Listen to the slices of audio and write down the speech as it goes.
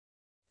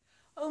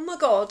Oh my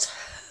God,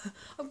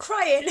 I'm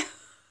crying.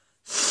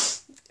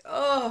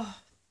 Oh,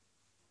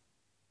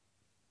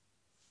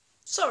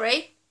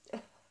 sorry.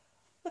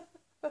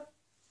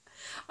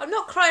 I'm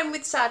not crying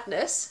with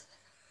sadness.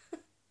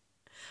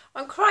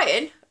 I'm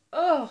crying.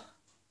 Oh,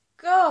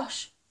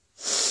 gosh.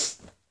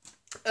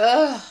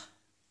 Ugh.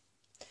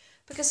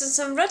 Because of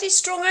some ruddy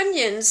strong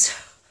onions.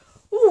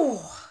 Ooh,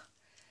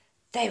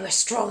 they were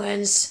strong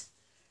uns.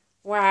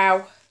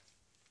 Wow.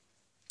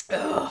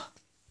 Ugh.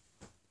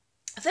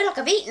 I feel like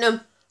I've eaten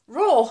them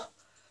raw.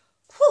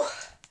 Whew.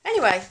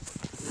 Anyway,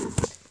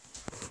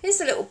 here's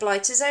the little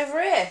blighters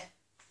over here.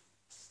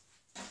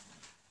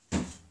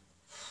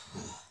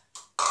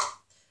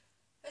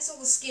 There's all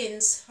the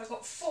skins. I've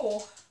got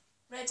 4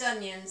 red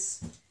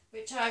onions,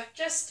 which I've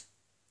just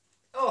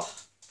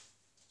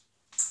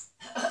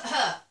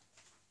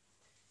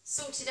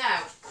sorted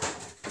out.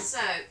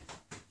 So,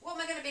 what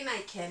am I going to be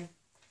making?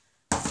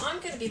 I'm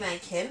going to be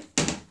making,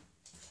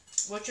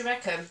 what do you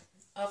reckon?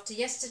 After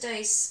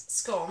yesterday's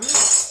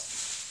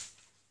scones,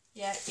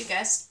 yeah, you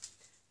guessed,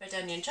 red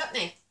onion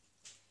chutney.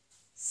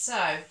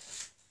 So,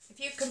 if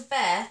you can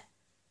bear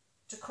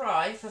to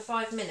cry for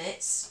 5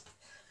 minutes,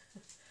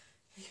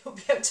 you'll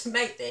be able to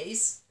make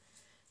these.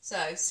 So,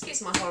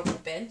 excuse my horrible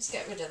bin, let's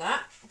get rid of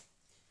that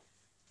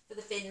for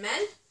the bin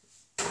men.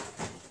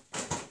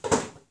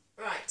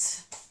 Right,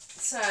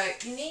 so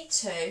you need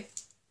to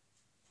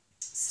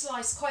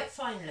slice quite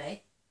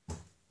finely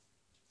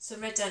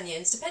some red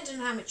onions, depending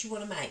on how much you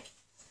want to make.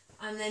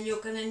 And then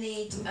you're going to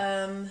need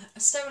a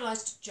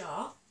sterilised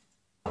jar,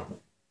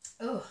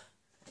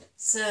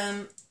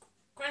 some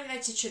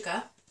granulated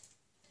sugar,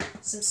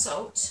 some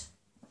salt,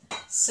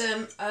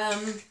 some,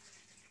 oh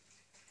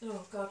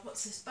God,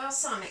 what's this?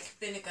 Balsamic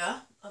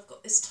vinegar. I've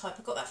got this type,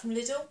 I got that from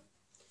Lidl.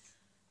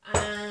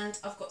 And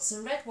I've got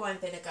some red wine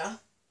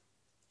vinegar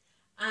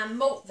and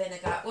malt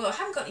vinegar. Well, I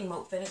haven't got any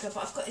malt vinegar,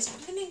 but I've got this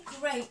blooming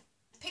great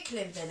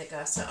pickling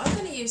vinegar, so I'm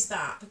going to use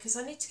that because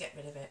I need to get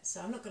rid of it. So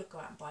I'm not going to go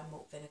out and buy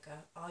malt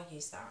vinegar. I'll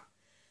use that.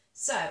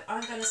 So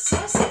I'm going to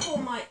slice up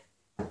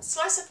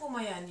all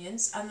my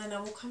onions, and then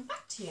I will come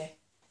back to you. I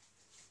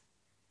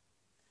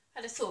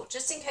had a thought,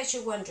 just in case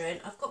you're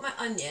wondering, I've got my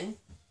onion,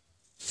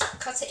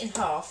 cut it in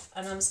half,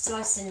 and I'm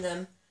slicing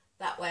them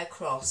that way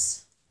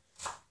across.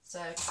 So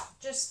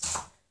just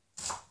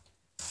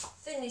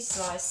thinly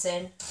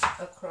slicing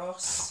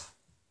across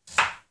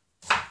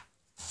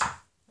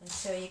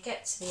until you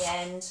get to the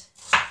end,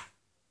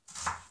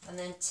 and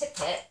then tip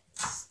it.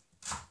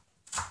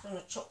 Don't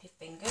want to chop your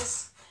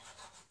fingers.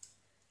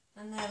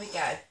 And there we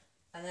go.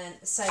 And then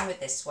the same with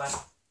this one.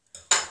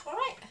 All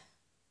right.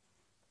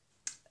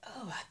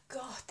 Oh my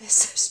God, they're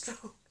so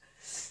strong.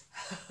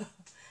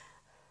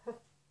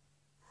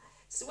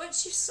 So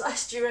once you've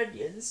sliced your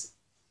onions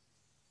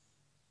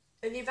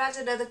and you've had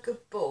another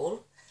good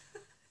ball,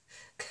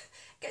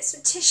 get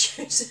some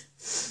tissues.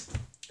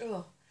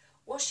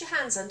 Wash your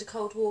hands under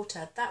cold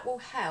water. That will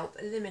help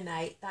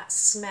eliminate that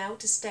smell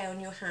to stay on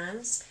your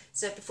hands.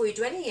 So before you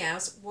do anything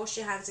else, wash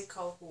your hands in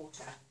cold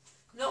water.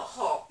 Not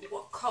hot, you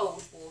want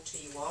cold water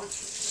you want.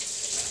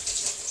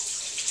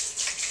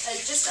 And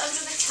just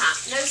under the tap,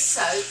 no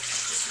soap,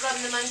 just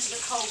run them under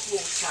the cold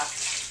water.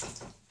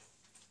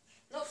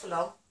 Not for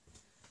long.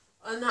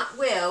 And that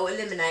will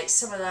eliminate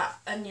some of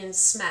that onion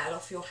smell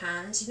off your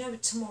hands. You know,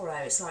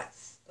 tomorrow it's like,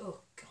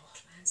 oh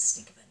God, my hands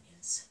stink of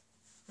onions.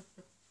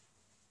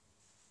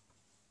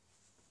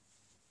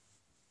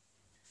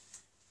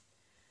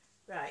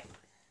 Right,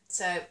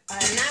 so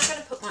I'm now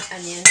going to put my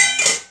onions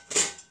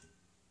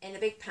in a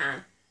big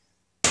pan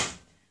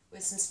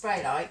with some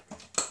spray light.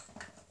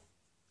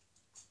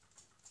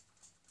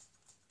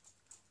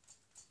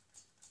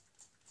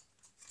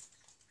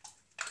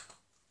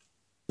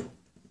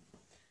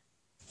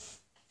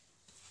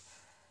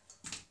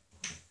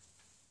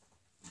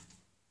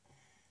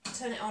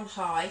 Turn it on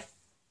high.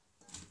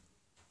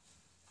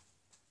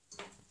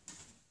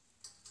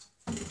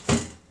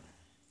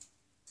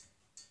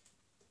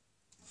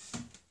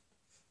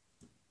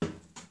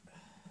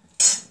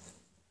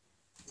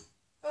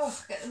 Oh,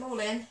 get them all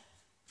in.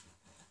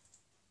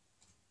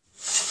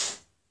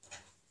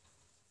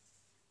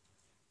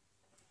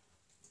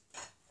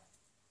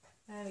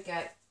 There we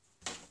go.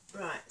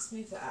 Right, let's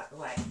move that out of the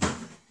way.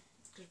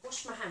 Just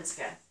wash my hands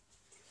again.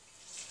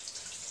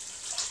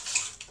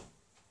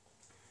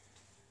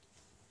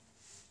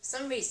 For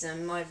some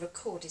reason my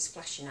record is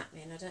flashing at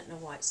me and I don't know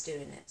why it's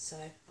doing it, so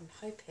I'm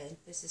hoping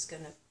this is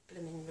going to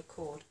blooming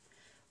record.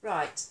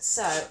 Right,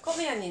 so I've got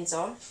my onions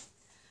on. I'm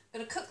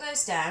going to cook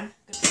those down. I'm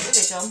going to put the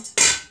lid on.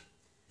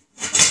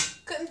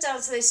 Cook them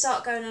down so they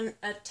start going on,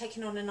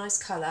 taking on a nice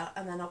colour,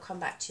 and then I'll come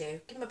back to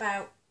you. Give them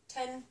about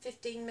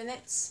 10-15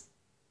 minutes.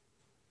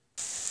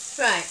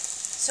 Right,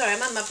 sorry,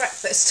 I'm at my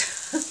breakfast.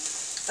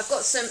 I've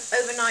got some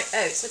overnight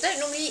oats. I don't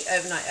normally eat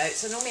overnight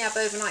oats. I normally have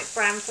overnight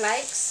bran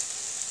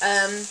flakes,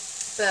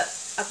 but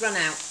I've run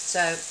out,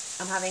 so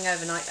I'm having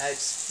overnight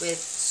oats with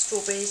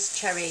strawberries,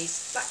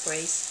 cherries,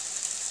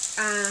 blackberries,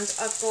 and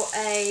I've got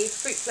a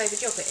fruit flavoured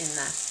yoghurt in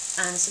there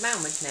and some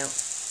almond milk.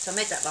 So I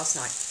made that last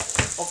night,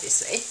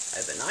 obviously,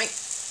 overnight.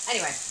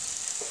 Anyway,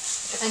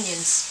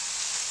 Onions.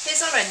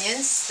 Here's our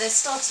onions. They're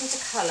starting to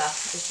colour,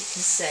 as you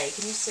can see.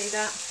 Can you see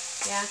that?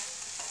 Yeah?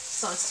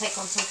 Starting to take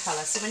on some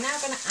colour. So we're now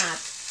going to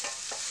add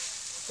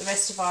the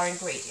rest of our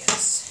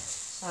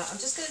ingredients. So I'm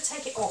just going to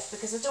take it off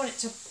because I don't want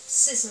it to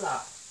sizzle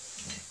up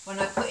when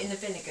I put in the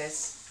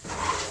vinegars.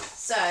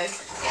 So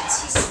get a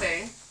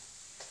teaspoon.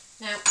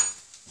 Now,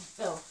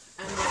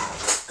 and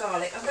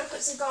garlic. I'm going to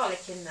put some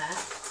garlic in there.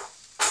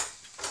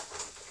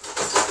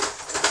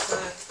 So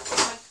put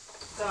my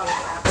garlic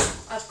out.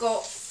 I've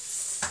got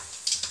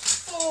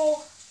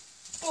four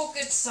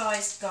good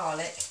sized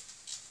garlic.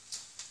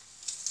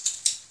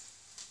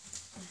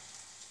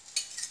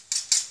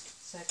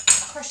 So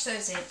crush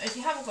those in. If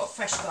you haven't got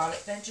fresh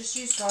garlic, then just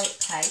use garlic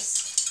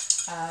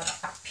paste,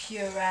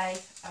 puree,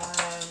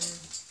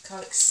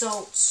 garlic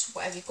salt,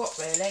 whatever you've got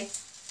really.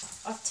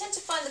 I tend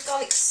to find the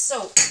garlic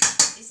salt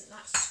isn't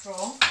that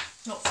strong.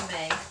 Not for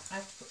me.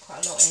 I put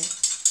quite a lot in.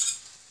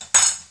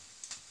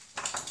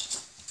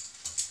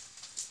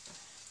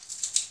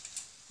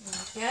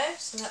 There we go.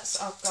 So that's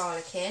our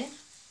garlic in.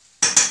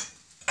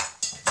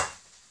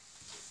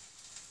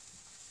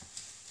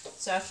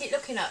 So I'll keep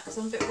looking up because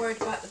I'm a bit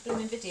worried about the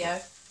blooming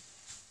video.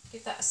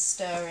 Give that a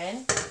stir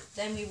in.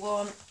 Then we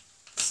want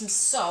some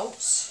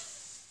salt.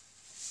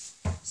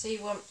 So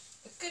you want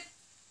a good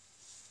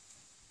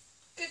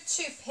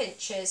 2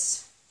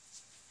 pinches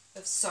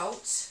of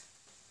salt.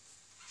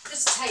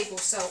 Just table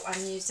salt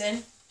I'm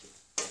using.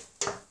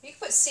 You can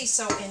put sea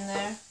salt in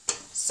there.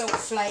 Salt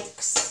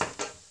flakes.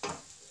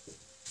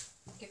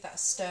 Give that a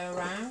stir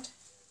around.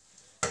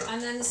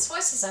 And then the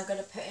spices I'm going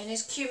to put in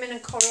is cumin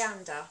and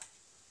coriander.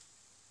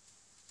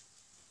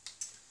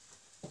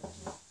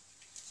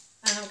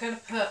 And I'm going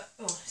to put,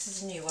 oh, this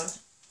is a new one.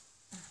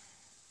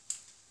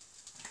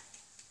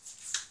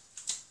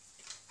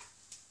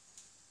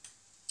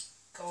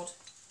 God.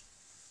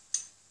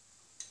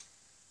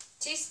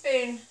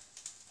 Teaspoon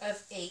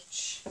of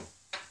each.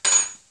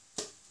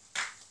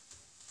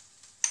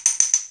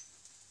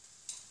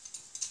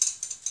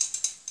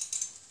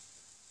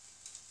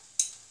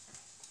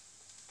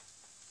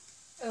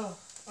 Oh,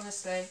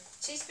 honestly,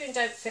 teaspoon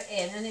don't fit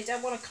in and they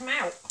don't want to come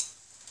out.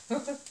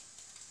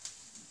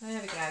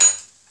 There we go.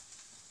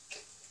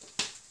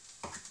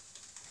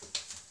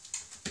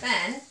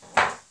 Then,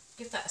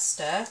 give that a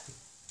stir.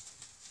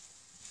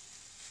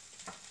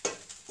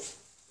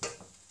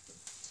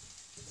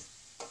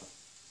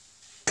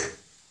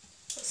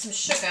 Put some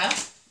sugar.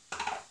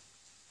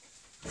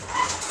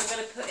 I'm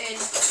going to put in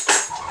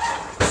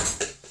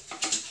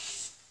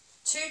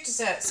 2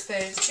 dessert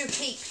spoons, 2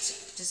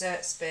 heaped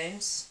dessert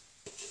spoons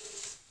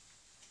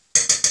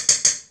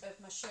of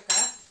my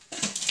sugar.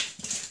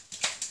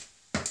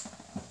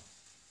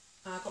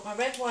 I've got my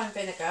red wine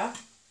vinegar.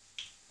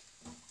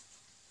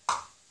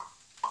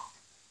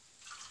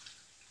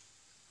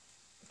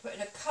 Put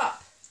in a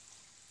cup,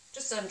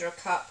 just under a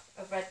cup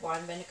of red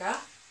wine vinegar.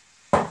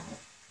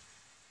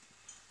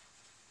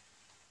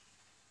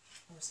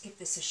 Let's give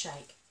this a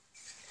shake.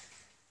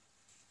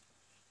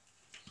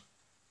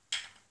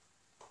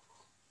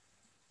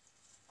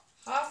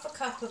 Half a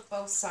cup of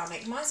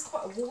balsamic. Mine's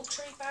quite a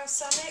watery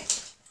balsamic.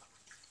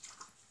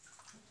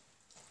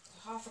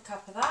 Half a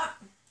cup of that.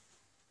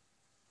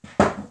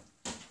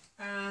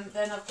 And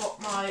then I've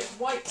got my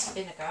white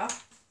vinegar.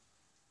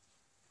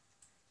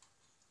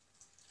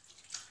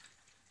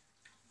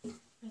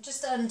 And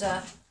just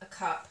under a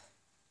cup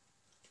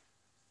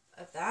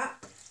of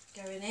that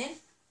going in.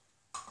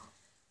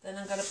 Then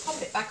I'm going to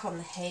pop it back on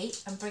the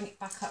heat and bring it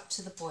back up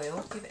to the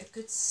boil. Give it a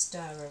good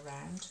stir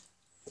around.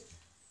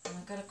 And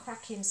I'm going to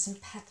crack in some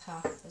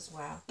pepper as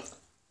well.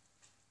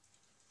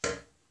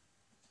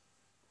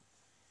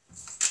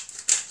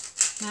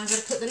 Now I'm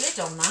going to put the lid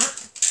on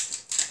that.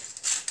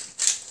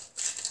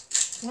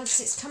 Once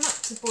it's come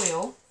up to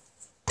boil,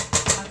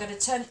 I'm going to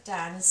turn it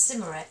down and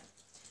simmer it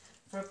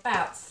for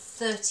about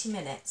 30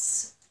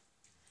 minutes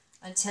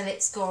until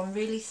it's gone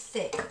really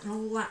thick and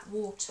all that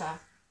water,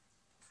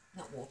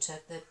 not water,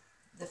 the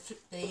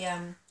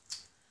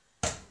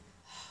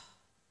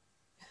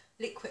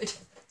liquid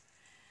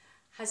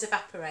has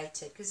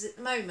evaporated, because at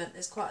the moment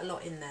there's quite a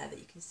lot in there that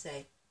you can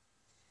see.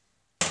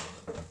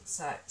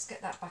 So let's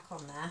get that back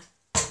on there.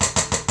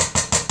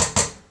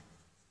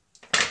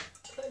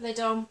 Put the lid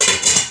on,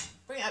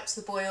 bring it up to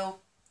the boil,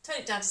 turn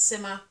it down to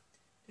simmer,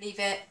 leave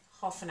it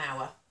half an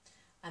hour,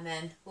 and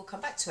then we'll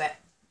come back to it.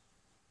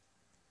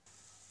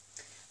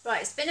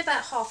 Right, it's been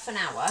about half an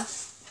hour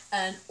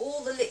and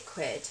all the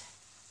liquid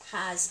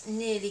has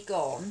nearly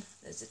gone.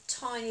 There's a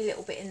tiny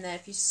little bit in there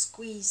if you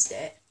squeezed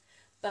it,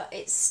 but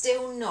it's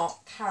still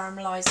not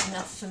caramelised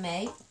enough for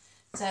me.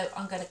 So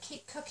I'm going to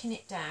keep cooking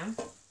it down.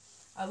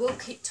 I will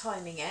keep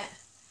timing it.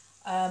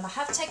 I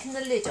have taken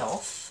the lid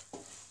off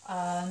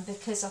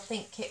because I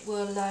think it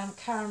will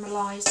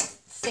caramelise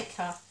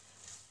thicker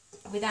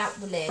without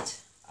the lid.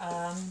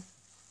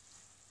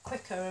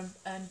 Quicker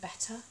and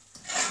better,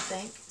 I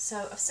think.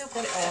 So I've still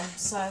got it on,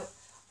 so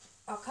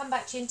I'll come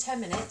back to you in 10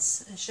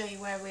 minutes and show you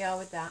where we are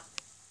with that.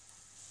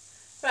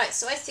 Right,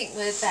 so I think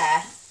we're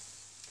there.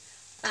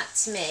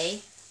 That's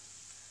me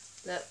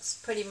looks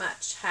pretty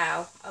much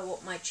how I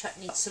want my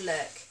chutney to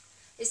look.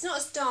 It's not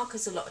as dark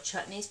as a lot of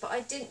chutneys, but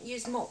I didn't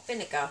use malt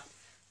vinegar.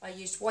 I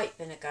used white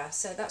vinegar,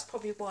 so that's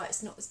probably why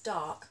it's not as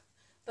dark.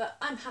 But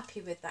I'm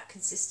happy with that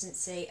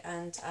consistency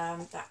and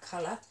that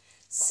colour.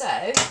 So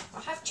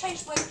I have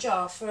changed my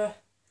jar for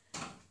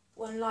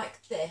one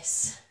like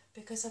this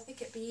because I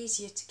think it'd be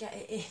easier to get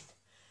it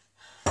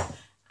in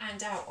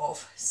and out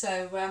of.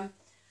 So I'm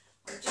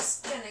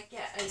just going to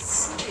get a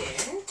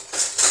spoon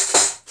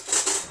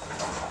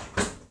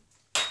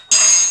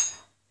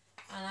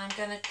and I'm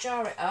going to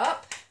jar it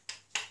up.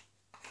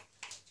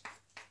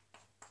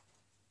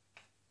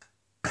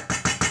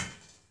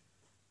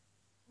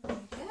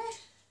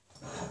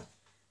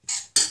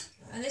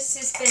 And this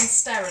has been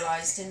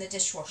sterilised in the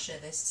dishwasher,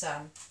 this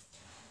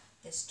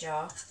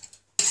jar.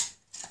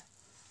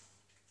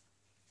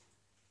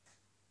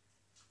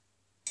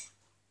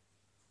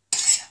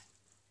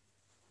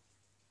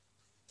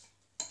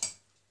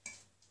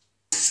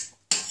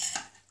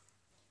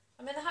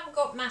 I mean, I haven't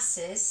got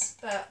masses,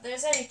 but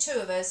there's only 2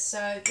 of us,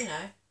 so, you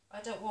know,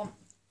 I don't want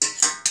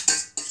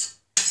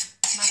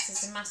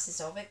masses and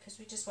masses of it because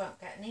we just won't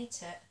get and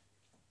eat it.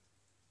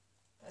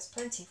 That's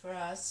plenty for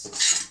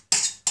us.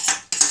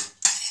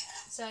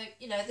 So,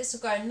 you know, this will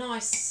go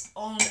nice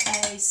on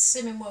a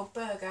Slimming World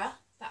burger.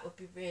 That would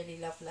be really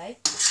lovely.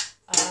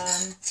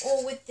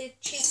 Or with the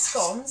cheese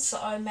scones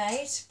that I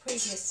made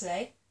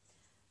previously.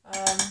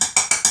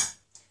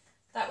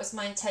 That was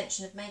my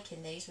intention of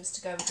making these, was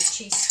to go with the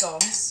cheese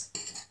scones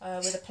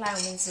with a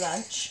ploughman's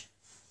lunch.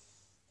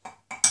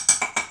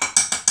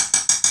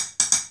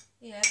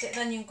 You know, a bit of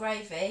onion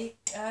gravy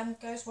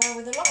goes well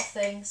with a lot of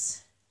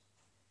things.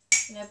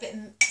 You know, a bit of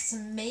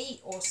some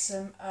meat or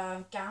some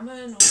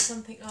gammon or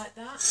something like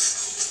that.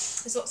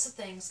 There's lots of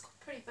things,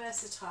 pretty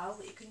versatile,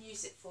 that you can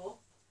use it for.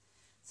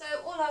 So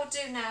all I'll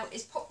do now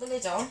is pop the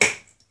lid on,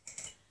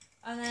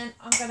 and then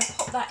I'm going to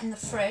pop that in the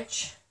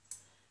fridge,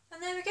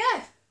 and there we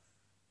go.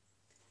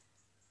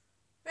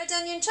 Red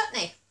onion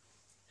chutney,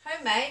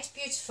 homemade,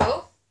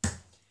 beautiful,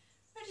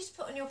 ready to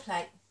put on your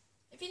plate.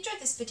 If you enjoyed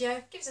this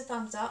video, give us a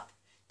thumbs up.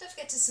 Don't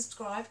forget to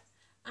subscribe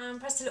and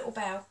press the little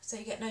bell so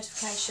you get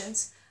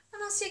notifications.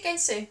 And I'll see you again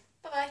soon.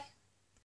 Bye bye.